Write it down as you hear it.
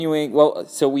Well,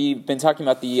 so we've been talking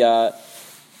about the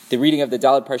reading of the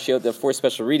Daled Parshiot, the four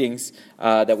special readings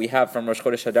that we have from Rosh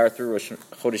Chodesh Adar through Rosh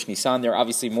Chodesh Nisan. There are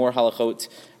obviously more halachot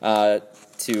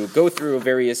to go through,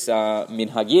 various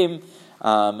minhagim,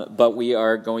 but we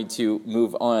are going to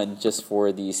move on just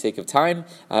for the sake of time.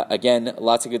 Again,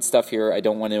 lots of good stuff here. I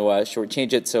don't want to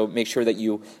shortchange it, so make sure that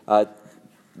you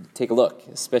take a look.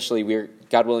 Especially, we're,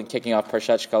 God willing, kicking off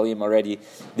Parshat Shkalim already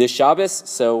this Shabbos,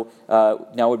 so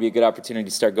now would be a good opportunity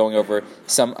to start going over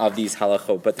some of these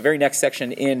halachot. But the very next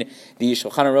section in the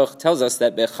Shulchan Aruch tells us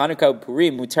that B'Chanukah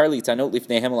Purim mutar litanot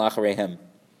lifneihem la'achareihem.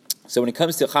 So when it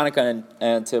comes to Chanukah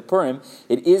and to Purim,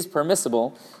 it is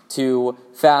permissible to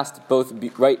fast both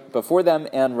right before them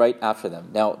and right after them.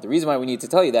 Now, the reason why we need to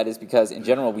tell you that is because, in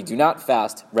general, we do not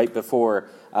fast right before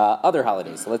other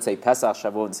holidays. So let's say Pesach,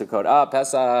 Shavuot, and Sukkot.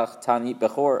 Pesach, Tanit,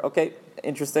 Bechor. Okay,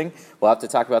 interesting. We'll have to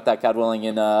talk about that, God willing,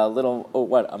 in a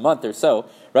month or so,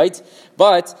 right?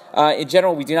 But in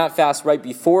general, we do not fast right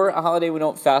before a holiday. We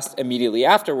don't fast immediately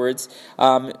afterwards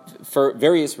for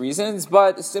various reasons.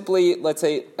 But simply, let's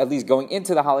say, at least going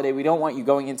into the holiday, we don't want you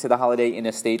going into the holiday in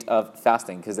a state of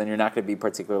fasting, because then you're not going to be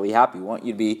particularly happy. We want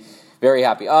you to be very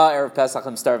happy. Erev Pesach,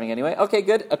 I'm starving anyway. Okay,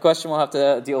 good. A question we'll have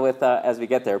to deal with as we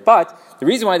get there. But the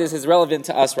reason why this is relevant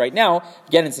to us right now,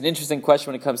 again, it's an interesting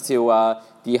question when it comes to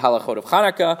the halachot of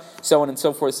Chanukah, so on and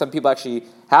so forth. Some people actually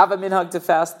have a minhag to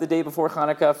fast the day before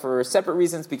Chanukah for separate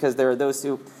reasons, because there are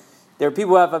people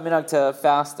who have a minhag to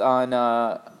fast on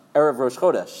Erev Rosh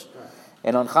Chodesh.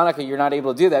 And on Chanukah, you're not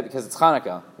able to do that because it's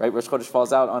Chanukah, right? Rosh Chodesh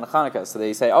falls out on Chanukah. So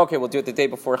they say, okay, we'll do it the day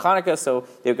before Chanukah. So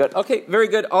they've got, okay, very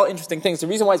good, all interesting things. The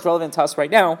reason why it's relevant to us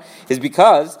right now is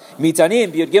because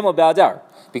Mitanim B'Yud Gimel B'Adar.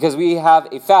 Because we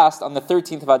have a fast on the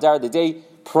 13th of Adar, the day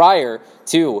prior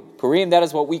to Purim. That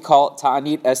is what we call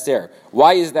Ta'anit Esther.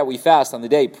 Why is it that we fast on the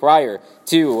day prior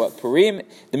to Purim?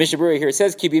 The Mishnah Berurah here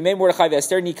says, Ki b'mei Mordechai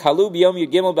v'Esther nikalu b'yom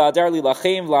Yud Gimel b'Adar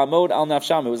lilachem la'amod al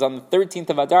nafsham. It was on the 13th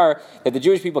of Adar that the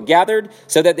Jewish people gathered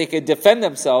so that they could defend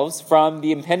themselves from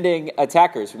the impending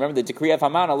attackers. Remember, the decree of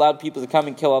Haman allowed people to come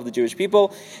and kill all the Jewish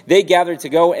people. They gathered to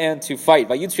go and to fight.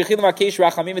 They had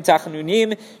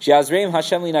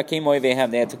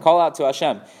to call out to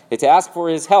Hashem. They had to ask for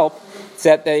His help so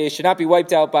that they should not be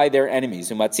wiped out by their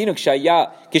enemies. We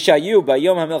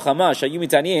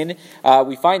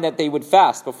find that they would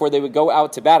fast before they would go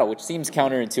out to battle, which seems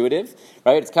counterintuitive,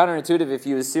 right? It's counterintuitive if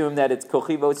you assume that it's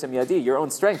kochi votzim yadi, your own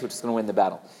strength, which is going to win the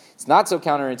battle. It's not so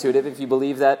counterintuitive if you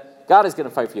believe that God is going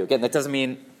to fight for you. Again, that doesn't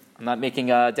mean I'm not making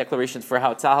declarations for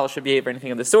how Tzahal should behave or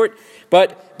anything of the sort,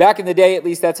 but back in the day, at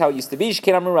least that's how it used to be.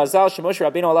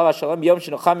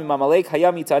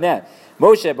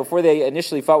 Moshe, before they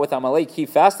initially fought with Amalek, he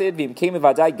fasted.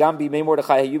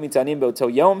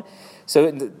 So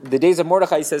in the days of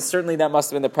Mordechai, he says certainly that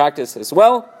must have been the practice as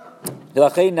well.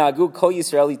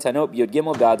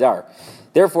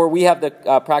 Therefore, we have the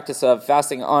practice of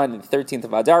fasting on the 13th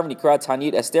of Adar. To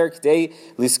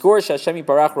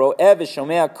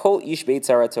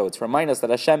remind us that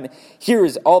Hashem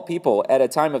hears all people at a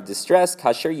time of distress.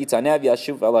 When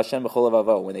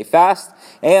they fast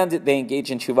and they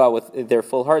engage in tshuva with their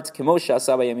full hearts,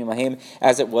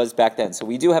 as it was back then. So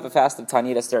we do have a fast of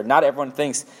Ta'anit Esther. Not everyone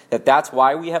thinks that that's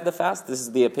why we have the fast. This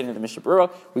is the opinion of the Mishnah Berurah.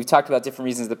 We've talked about different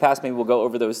reasons in the past. Maybe we'll go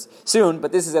over those soon.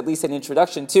 But this is at least an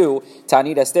introduction to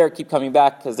Ta'anit Esther. Keep coming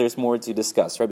back because there's more to discuss. Right?